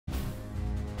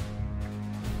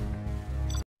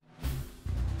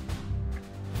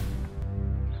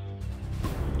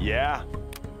Yeah.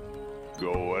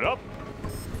 Going up.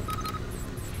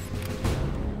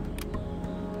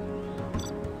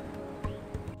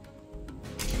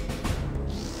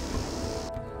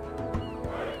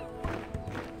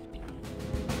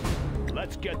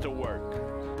 Let's get to work.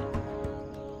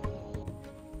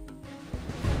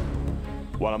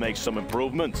 Want to make some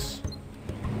improvements?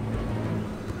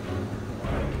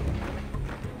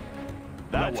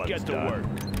 Let's get to work.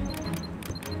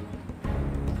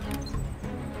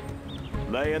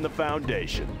 Laying the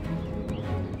foundation.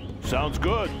 Sounds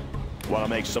good. Want to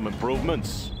make some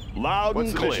improvements? Loud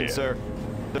and clear. What's the mission, sir?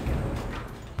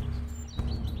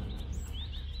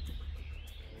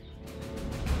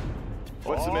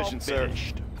 What's the mission, sir?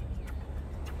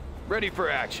 Ready for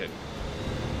action.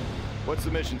 What's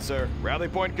the mission, sir? Rally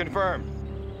point confirmed.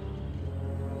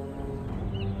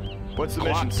 What's the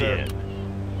mission, sir?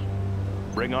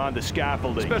 Bring on the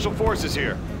scaffolding. Special forces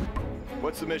here.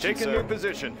 What's the mission, sir? Take a new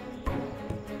position.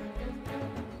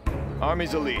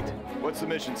 Army's elite. What's the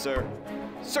mission, sir?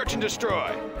 Search and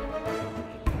destroy.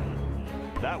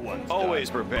 That one's always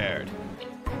done. Prepared.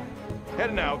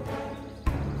 Heading out.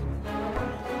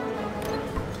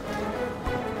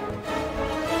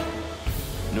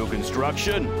 New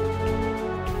construction.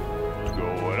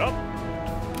 Going up.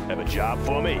 Have a job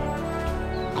for me.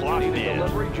 Clocked in.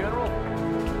 Delivery, General.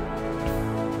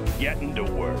 Getting to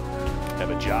work. Have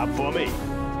a job for me.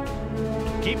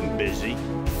 Keep him busy.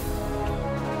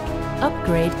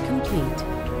 Upgrade complete.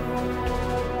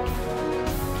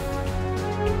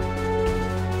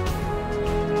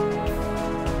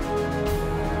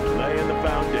 Laying the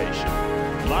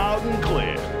foundation. Loud and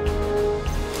clear.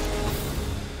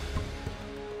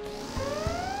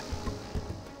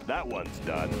 That one's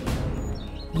done.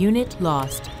 Unit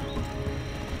lost.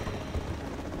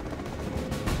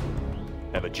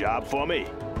 Have a job for me.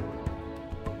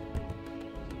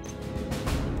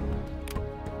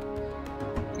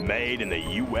 Made in the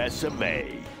US of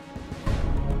A.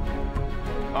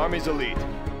 Army's elite.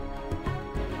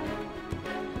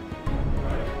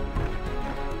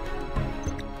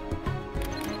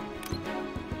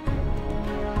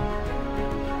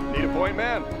 Need a point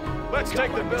man? Let's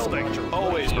take the building.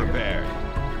 Always prepared.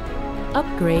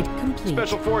 Upgrade complete.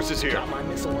 Special forces here. Got my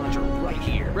missile launcher right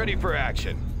here. Ready for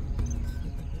action.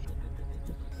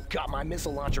 Got my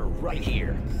missile launcher right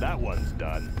here. That one's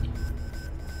done.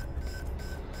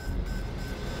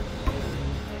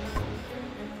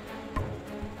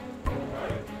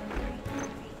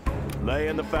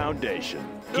 Laying the foundation.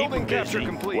 Building Keep 'em capture busy.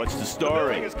 complete. What's the The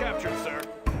story? building is captured, sir.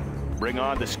 Bring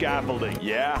on the scaffolding.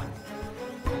 Yeah?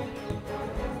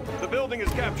 The building is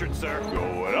captured, sir.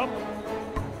 Going up.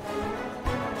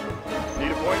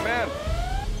 Need a point man?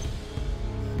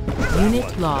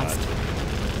 Unit lost.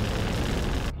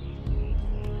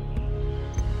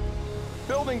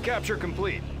 Building capture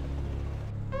complete.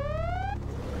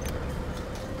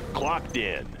 Clocked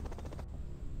in.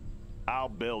 I'll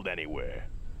build anywhere.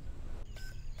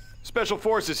 Special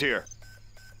forces here.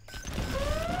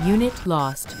 Unit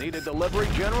lost. Need a delivery,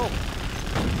 General?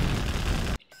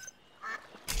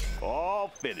 All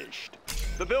finished.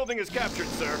 The building is captured,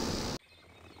 sir.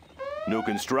 New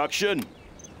construction.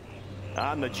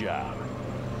 On the job.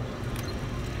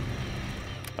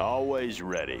 Always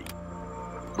ready.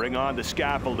 Bring on the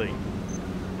scaffolding.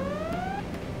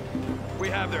 We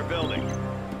have their building.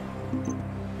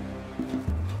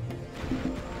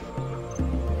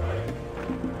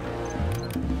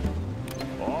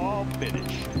 All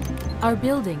finished. Our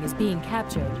building is being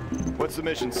captured. What's the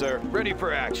mission, sir? Ready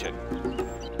for action.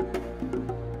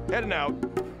 Heading out.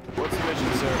 What's the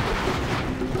mission, sir?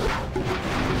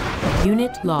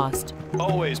 Unit lost.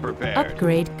 Always prepared.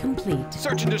 Upgrade complete.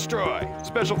 Search and destroy.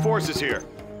 Special forces here.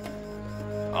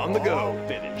 On the go.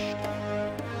 Finished.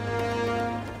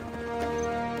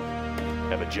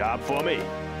 Have a job for me?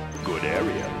 Good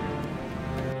area.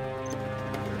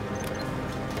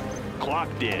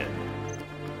 Clocked in.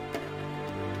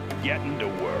 Getting to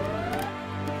work.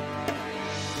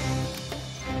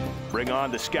 Bring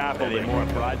on the scaffolding. Any more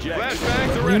projects?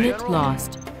 Flashbangs are ready. Unit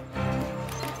lost.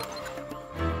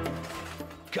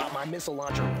 Got my missile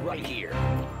launcher right here.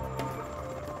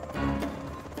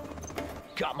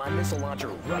 Got my missile launcher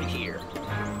right here.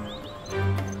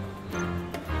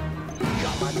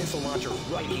 Got my missile launcher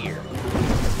right here.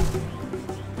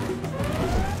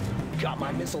 Got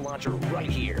my missile launcher right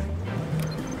here.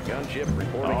 Gunship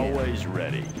reporting. Always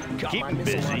ready. Got Keep my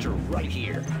missile busy. launcher right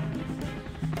here.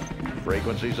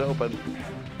 Frequencies open.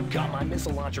 Got my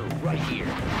missile launcher right here.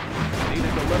 Need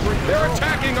a delivery. They're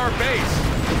attacking our base.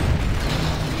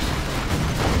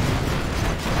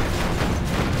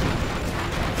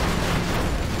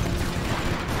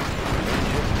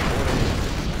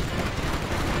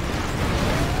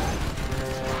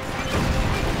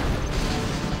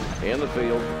 In the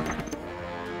field.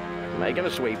 Making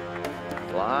a sweep.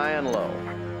 Flying low.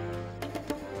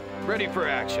 Ready for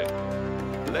action.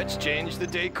 Let's change the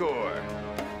decor.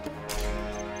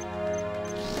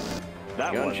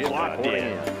 That one's Gunship clocked reporting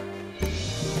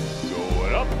in.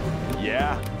 Going up.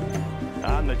 Yeah.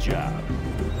 On the job.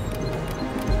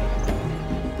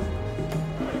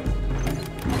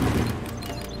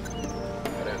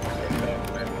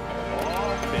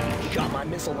 All finished. Got my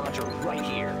missile launcher right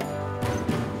here.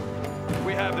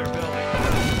 We have their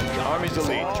building. Army's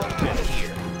Missile elite. launcher right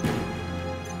here.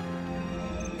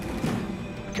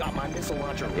 Got my missile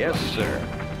launcher Yes, right sir. here.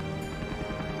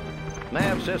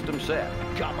 Nav system set.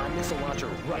 Got my missile launcher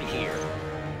right here.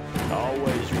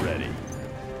 Always ready.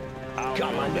 I'll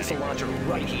Got my build missile anything. launcher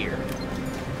right here.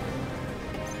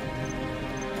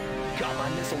 Got my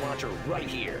missile launcher right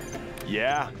here.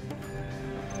 Yeah.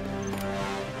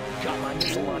 Got my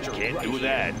missile launcher Can't right do here.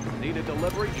 that. Need a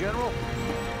delivery, General?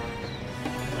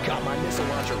 Got my missile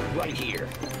launcher right here.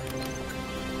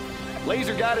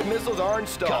 Laser-guided missiles are Got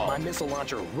installed. my missile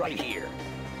launcher right here.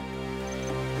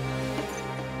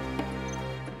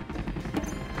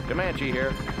 Comanche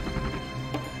here.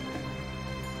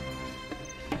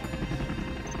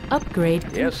 Upgrade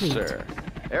complete. Yes, sir.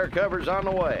 Air cover's on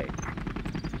the way.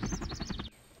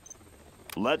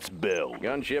 Let's build.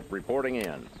 Gunship reporting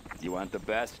in. You want the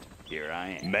best? Here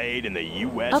I am. Made in the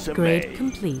U.S. of Upgrade A.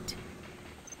 complete.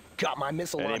 Got my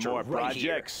missile Any launcher more right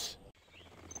here. projects?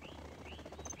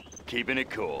 Keeping it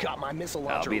cool. Got my missile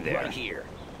I'll launcher be there. right here.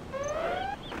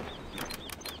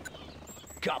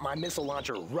 Got my missile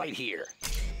launcher right here.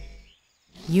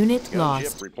 Unit Gunship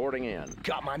lost. reporting in.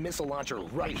 Got my missile launcher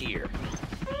right here.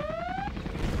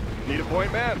 Need a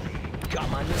point, man? Got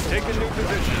my missile Take a launcher new right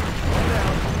position. here.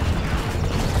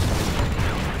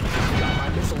 Got my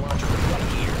missile launcher right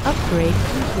here. Upgrade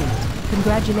complete.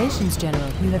 Congratulations, General.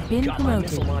 You have been Got my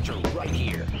missile promoted. launcher right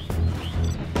here.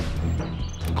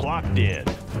 Clocked in.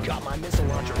 Got my missile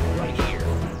launcher right here.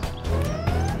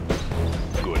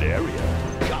 Good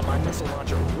area. Got my missile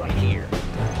launcher right here.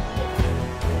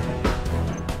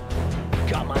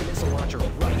 Got my missile launcher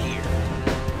right here.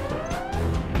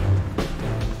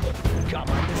 Got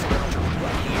my missile launcher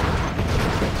right here.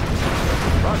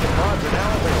 Rocket pods are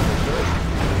now available,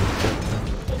 sir.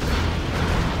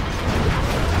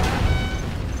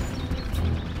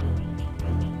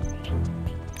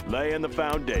 Laying the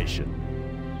foundation.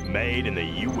 Made in the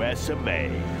U.S. of A.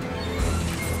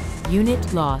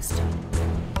 Unit lost.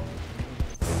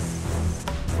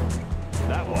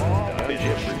 That one's done.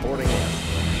 Gunship reporting in.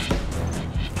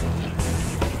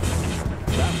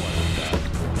 That one's done.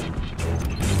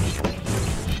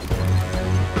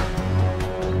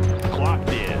 Clocked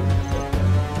in.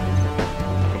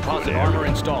 Composite Good armor area.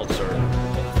 installed, sir.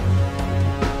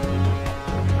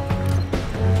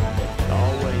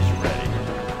 Always ready.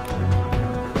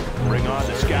 Bring on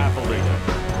the scaffolding.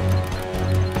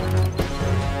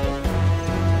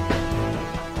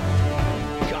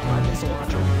 Got my missile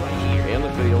launcher right here. In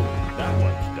the field. That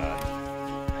one's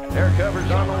done. Air cover's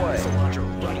Got on my the way. missile launcher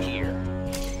right here.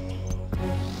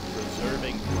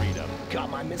 Preserving freedom. Got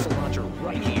my missile launcher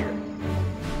right here.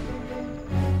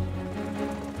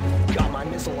 Got my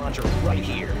missile launcher right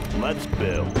here. Let's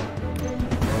build.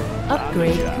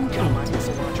 Upgrade Got Got my complete.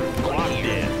 missile launcher right Clocked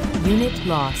here. in. Unit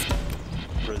lost.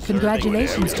 Preserving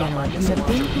Congratulations, area. Got my General. You missile have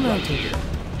been launcher right promoted. here.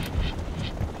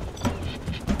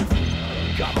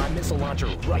 Got my missile launcher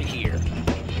right here.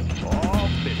 All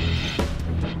finished.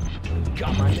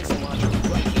 Got my missile launcher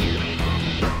right here.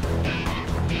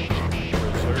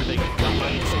 Preserving Got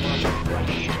my missile launcher right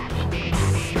here.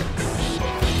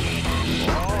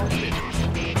 all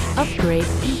finished. Upgrade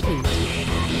complete.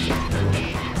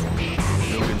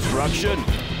 New construction.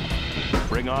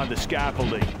 Bring on the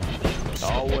scaffolding.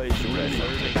 Always ready.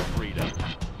 Preserving freedom.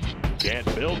 Can't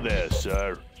build this,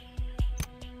 sir.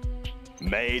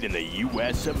 Made in the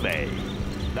U.S. of A.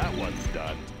 That one's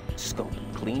done. Scope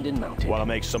cleaned and mounted. Want to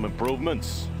make some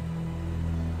improvements?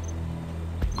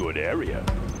 Good area.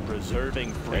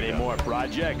 Preserving freedom. Any more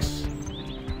projects?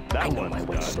 I That know my one's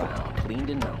way done. around. Cleaned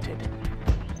and mounted.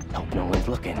 Hope no one's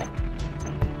looking.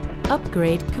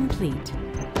 Upgrade complete.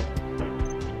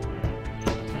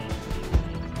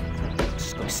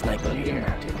 Scope sniper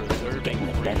here. Getting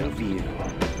a better view.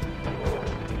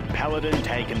 Paladin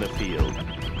tank in the field.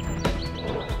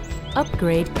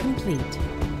 Upgrade complete.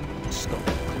 Scope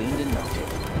cleaned and mounted.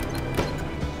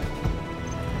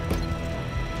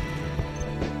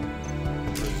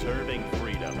 Preserving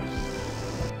freedom.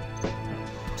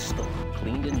 Scope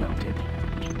cleaned and mounted.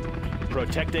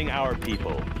 Protecting our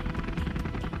people.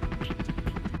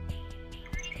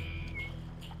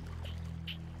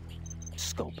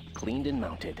 Scope cleaned cleaned and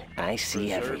mounted. I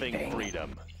see Preserving everything.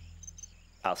 freedom.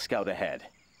 I'll scout ahead.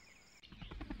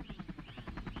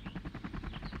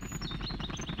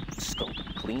 Scope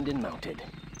cleaned and mounted.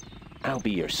 I'll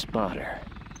be your spotter.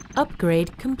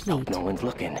 Upgrade complete. No one's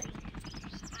looking.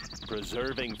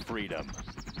 Preserving freedom.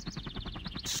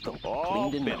 Scope All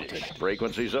cleaned and finished. mounted.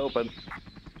 Frequency's open.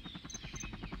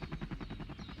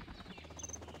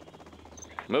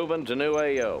 Moving to new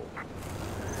AO.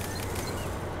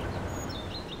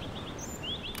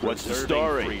 What's the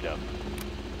story? Freedom.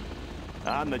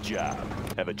 On the job.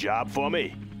 Have a job for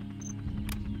me?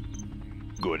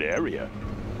 Good area.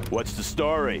 What's the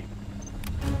story?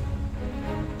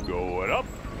 Going up.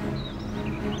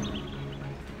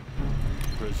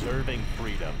 Preserving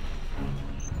freedom.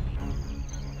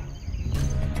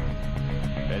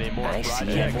 Any more I see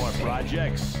projects? Any more everything.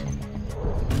 projects?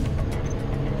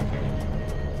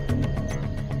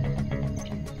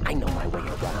 I know my way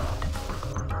around.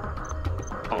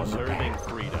 Preserving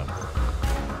freedom.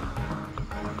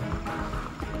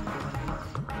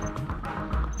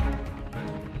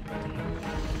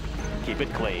 Keep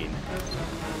it clean.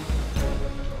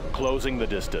 Closing the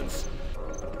distance.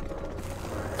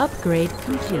 Upgrade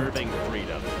complete. Preserving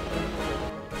freedom.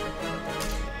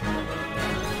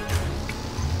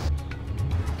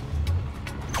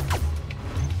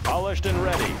 Polished and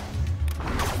ready.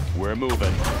 We're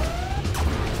moving.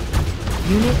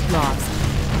 Unit lost.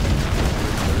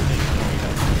 Preserving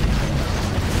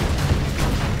freedom.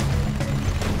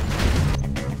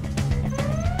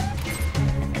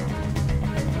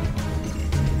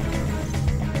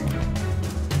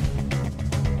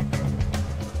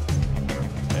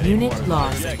 Any Unit more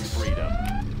lost. projects? Freedom.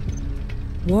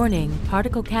 Warning,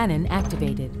 particle cannon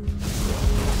activated.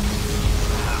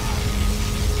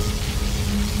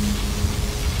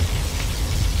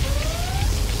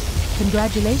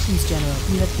 Congratulations, General.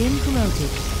 You have been promoted.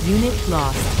 Unit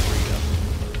lost.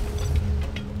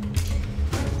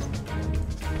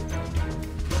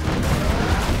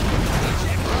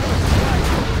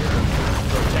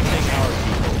 Protecting our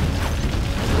people.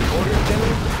 Orders,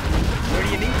 General? Where do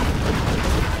you need me?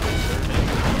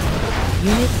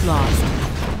 Unit lost.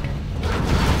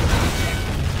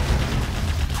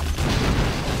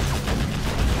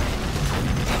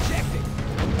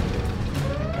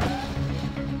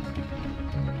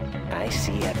 I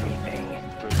see everything.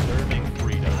 Preserving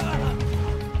freedom.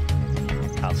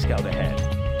 I'll scout ahead.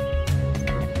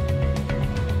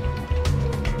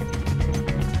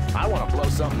 I want to blow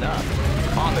something up.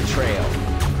 On the trail.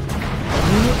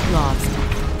 Unit lost.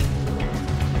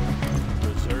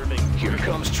 Preserving. Here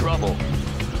comes trouble.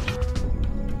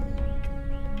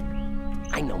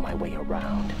 I know my way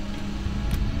around.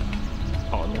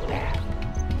 On the path.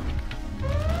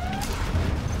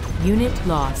 Unit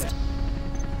lost.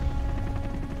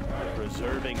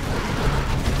 Preserving.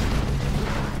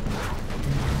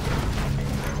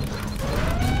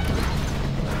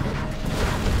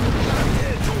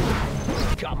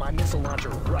 Got my missile launcher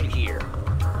right here.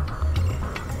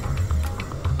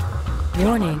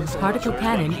 Warning, particle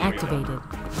cannon activated.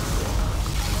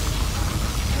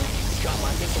 Got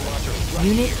my missile launcher right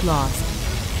Unit here. lost.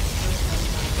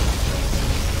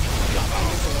 Got my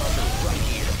missile launcher right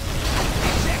here.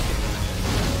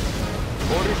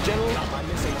 Orders, General? Got my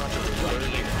missile launcher right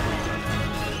here.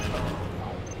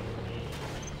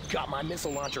 Got my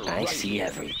missile launcher I right see here.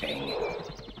 everything.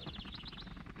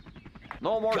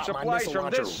 No more Got my supplies missile from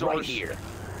launcher this source. right here.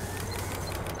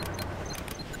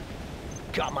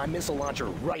 Got my missile launcher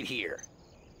right here.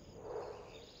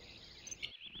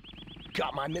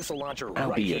 Got my missile launcher I'll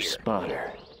right be your here.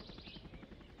 spotter.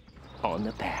 On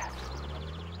the path.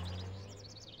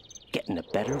 Getting a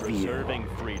better view. Preserving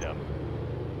freedom.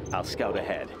 I'll scout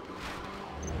ahead.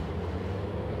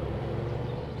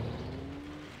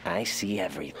 I see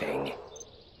everything.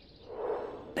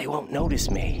 They won't notice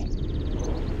me.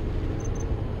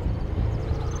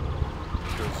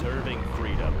 Preserving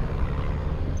freedom.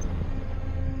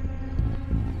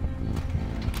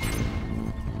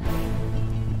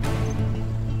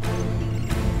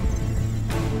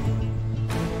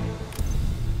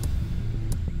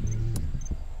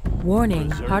 Warning,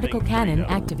 Preserving particle cannon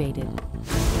freedom. activated.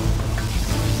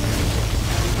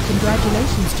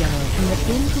 Congratulations, General. You have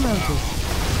been promoted.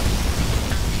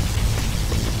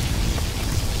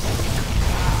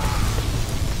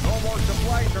 No more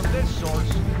supplies from this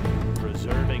source.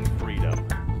 Preserving freedom.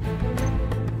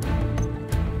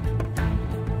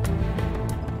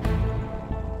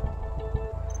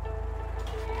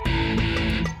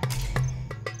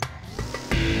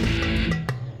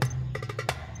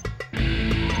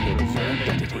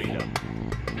 Preserving freedom.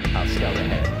 I'll scout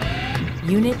ahead.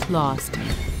 Unit lost.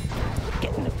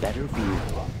 Getting a better better view.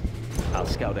 I'll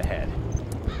scout ahead.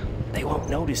 They won't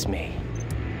notice me.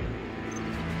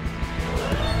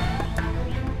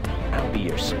 I'll be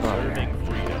your spotter. Preserving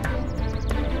freedom.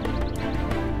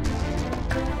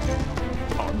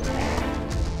 On the path.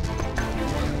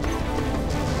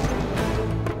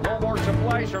 No more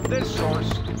supplies from this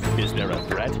source. Is there a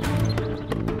threat?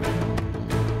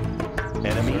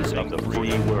 Enemies of the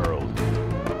free world.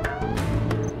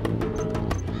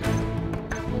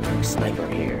 Sniper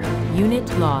here. Unit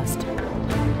lost.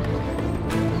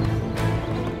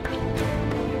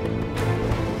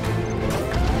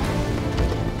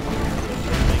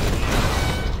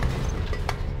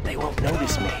 They won't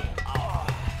notice me.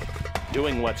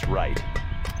 Doing what's right.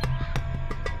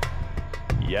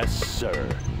 Yes, sir.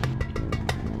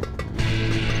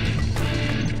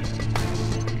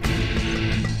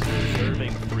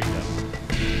 Preserving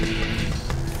freedom.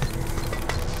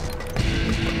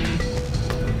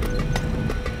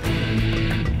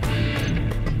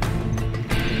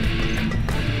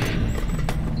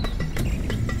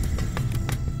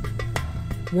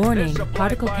 Warning, This supply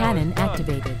particle file cannon is done.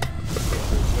 activated.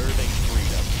 Preserving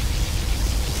freedom.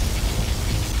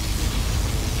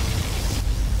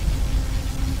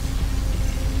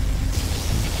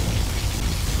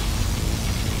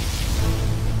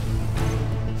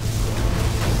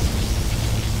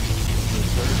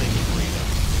 Preserving freedom.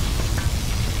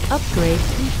 Upgrade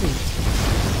complete.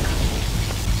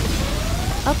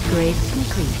 Upgrade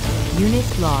complete.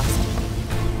 Unit lost.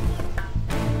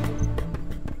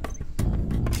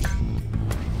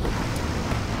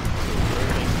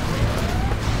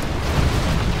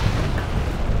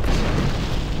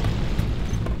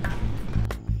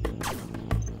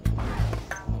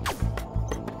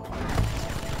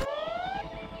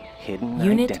 Hidden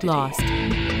Unit identity. lost.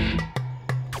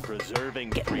 Preserving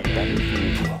Getting a freedom. better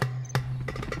view.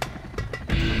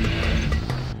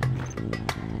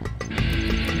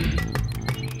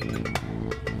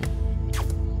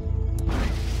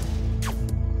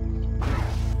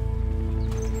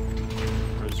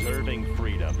 Preserving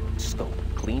freedom. Scope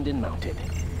cleaned and mounted.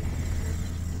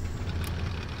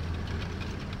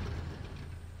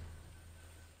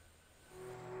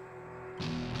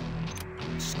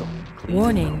 Scope cleaned and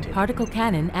Warning, mounted. particle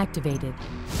cannon activated.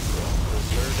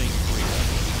 Preserving freedom.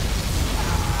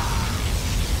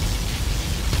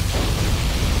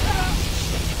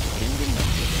 Cleaned and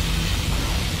mounted.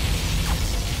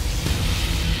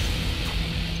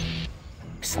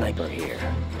 Sniper here.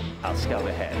 I'll scout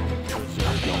ahead.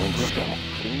 Preserving Going freedom. scope.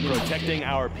 Cleaned and mounted. Protecting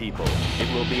our people.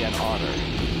 It will be an honor.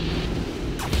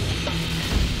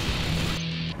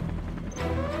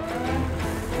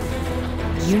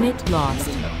 Unit lost.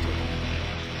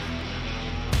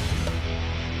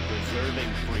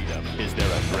 Preserving freedom. Is there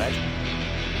a threat?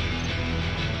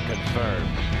 Confirmed.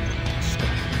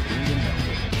 Cleaned and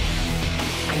mounted.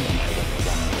 I know my way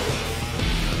around.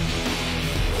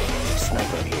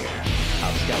 Sniper here.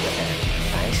 I'll scout ahead.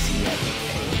 I see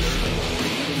everything.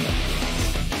 Cleaned and mounted.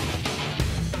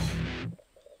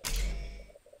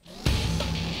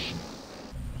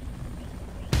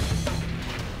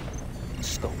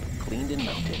 Scope cleaned and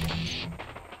mounted.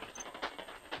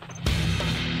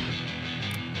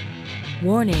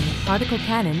 Warning, particle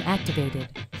cannon activated.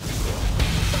 Cleaned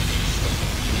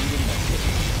and mounted.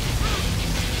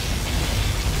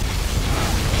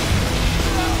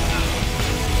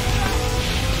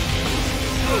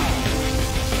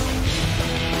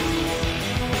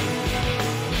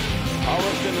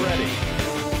 Polished and ready.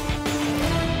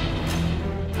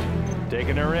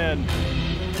 Taking her in.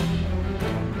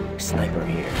 Sniper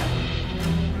here.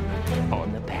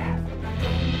 On the path.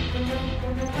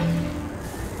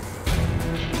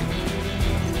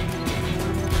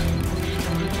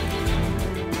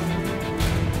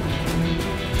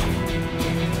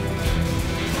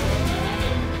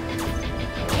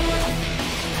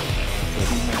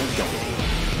 Hidden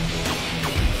identity.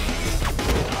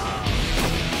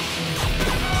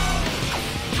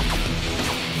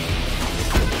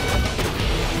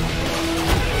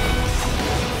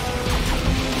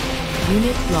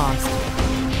 Unit lost.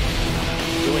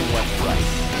 Doing what's right.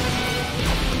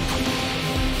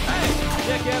 Hey,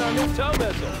 check out our new tow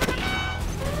missile.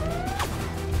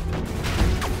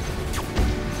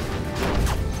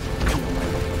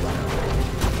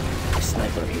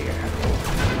 Sniper here.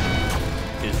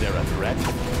 Is there a threat?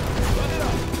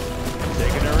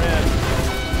 Taking her in.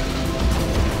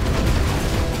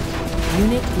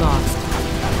 Unit lost.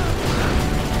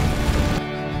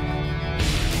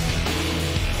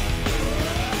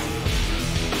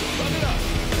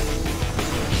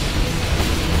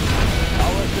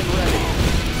 Polished and ready.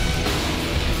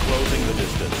 Closing the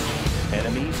distance.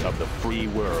 Enemies of the free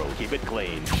world.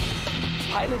 clean.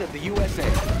 Pilot of the USA.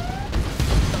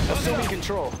 Assuming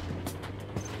control.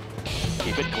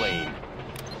 Keep it clean.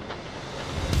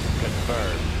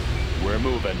 Confirmed. We're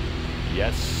moving.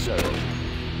 Yes, sir.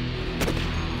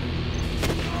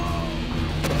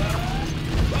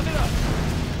 Run it up.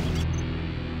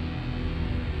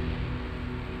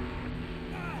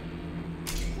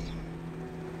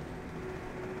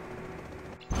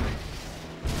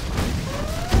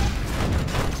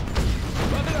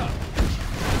 Run it up.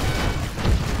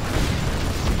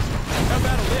 How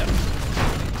about a lift?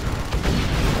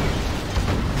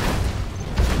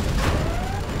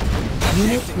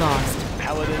 Unit lost.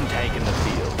 Paladin tank in the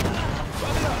field.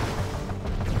 Run it up.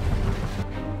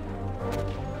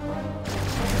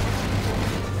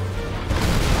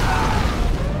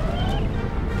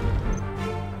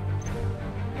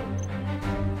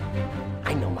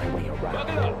 I know my way Run it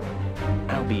around. up.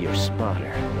 I'll be your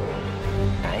spotter.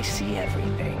 I see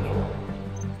everything.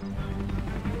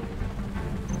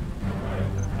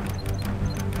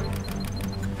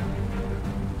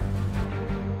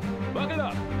 Run it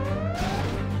up.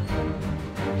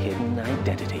 Hidden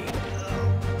identity.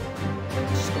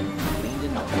 Cleaned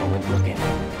and not no one's looking.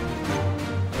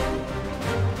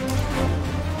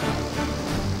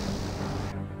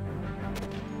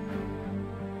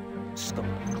 Scope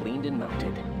cleaned and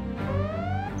mounted.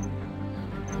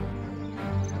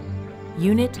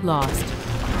 Unit lost.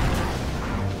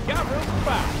 Got room for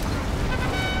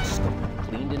 5. Scope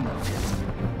cleaned and mounted.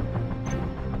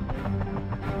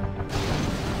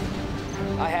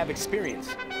 I have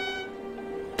experience.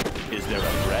 Is there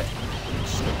a threat?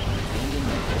 Scope cleaned and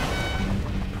mounted.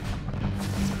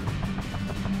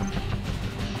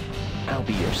 I'll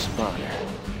be your spotter.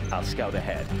 I'll scout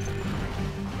ahead.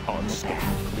 On the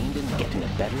path, cleaned and mounted. Getting a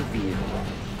better view.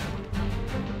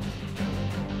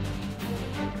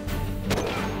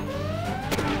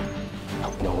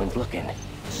 Hope no one's looking.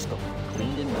 Scope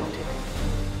cleaned and mounted.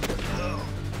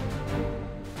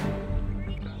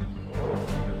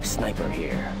 Sniper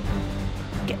here.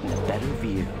 Getting a better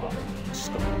view.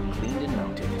 Scope cleaned and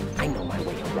mounted. I know my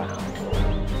way around.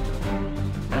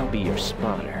 I'll be your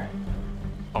spotter.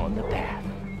 On the path.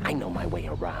 I know my way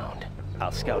around.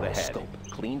 I'll scout ahead. Scope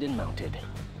cleaned and mounted.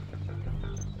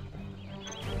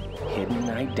 Hidden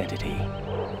identity.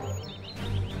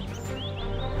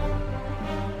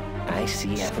 I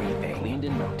see everything. Cleaned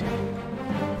and mounted.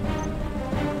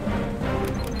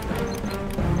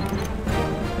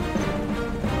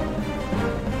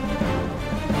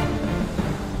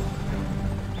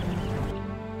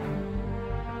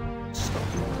 Scope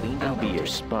cleaned and I'll be your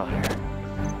spotter.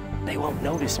 They won't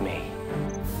notice me.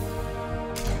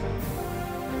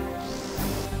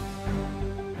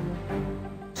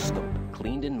 Scope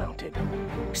cleaned and mounted.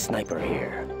 Sniper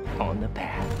here. On the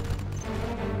path.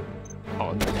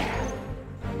 On the path.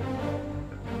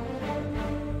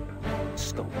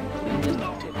 Scope cleaned and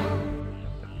mounted.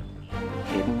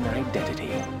 Hidden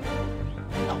identity.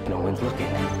 Hope no one's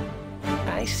looking.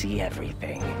 I see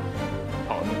everything.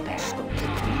 On the path. Scope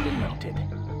cleaned and mounted.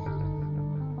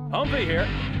 Humvee here.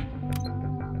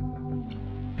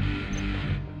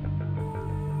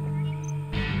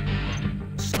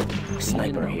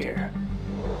 Sniper here.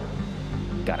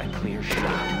 Got a clear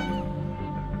shot.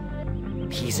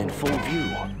 He's in full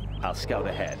view. I'll scout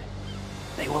ahead.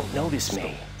 They won't notice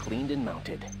me. Cleaned and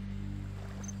mounted.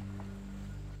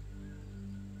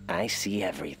 I see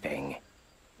everything.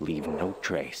 Leave no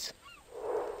trace.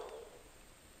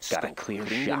 Got a clear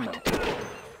shot.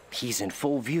 He's in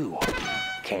full view.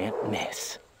 Can't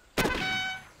miss.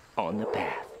 On the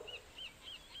path.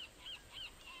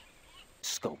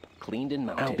 Scope cleaned and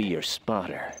mounted. I'll be your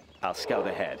spotter. I'll scout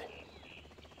ahead.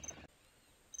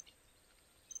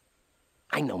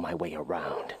 I know my way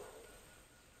around.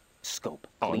 Scope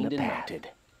cleaned and mounted.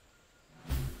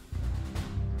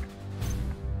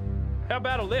 How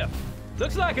about a lift?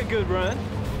 Looks like a good run.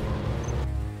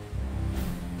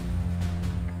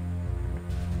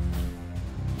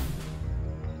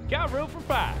 Got room for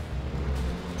 5.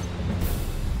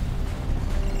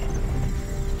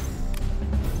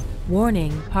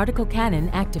 Warning, particle cannon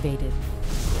activated.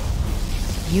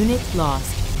 Unit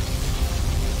lost.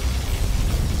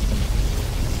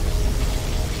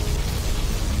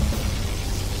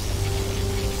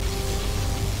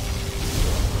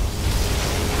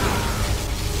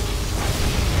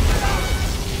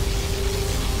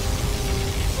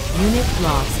 Unit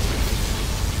lost.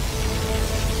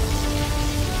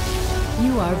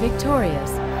 You are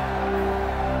victorious.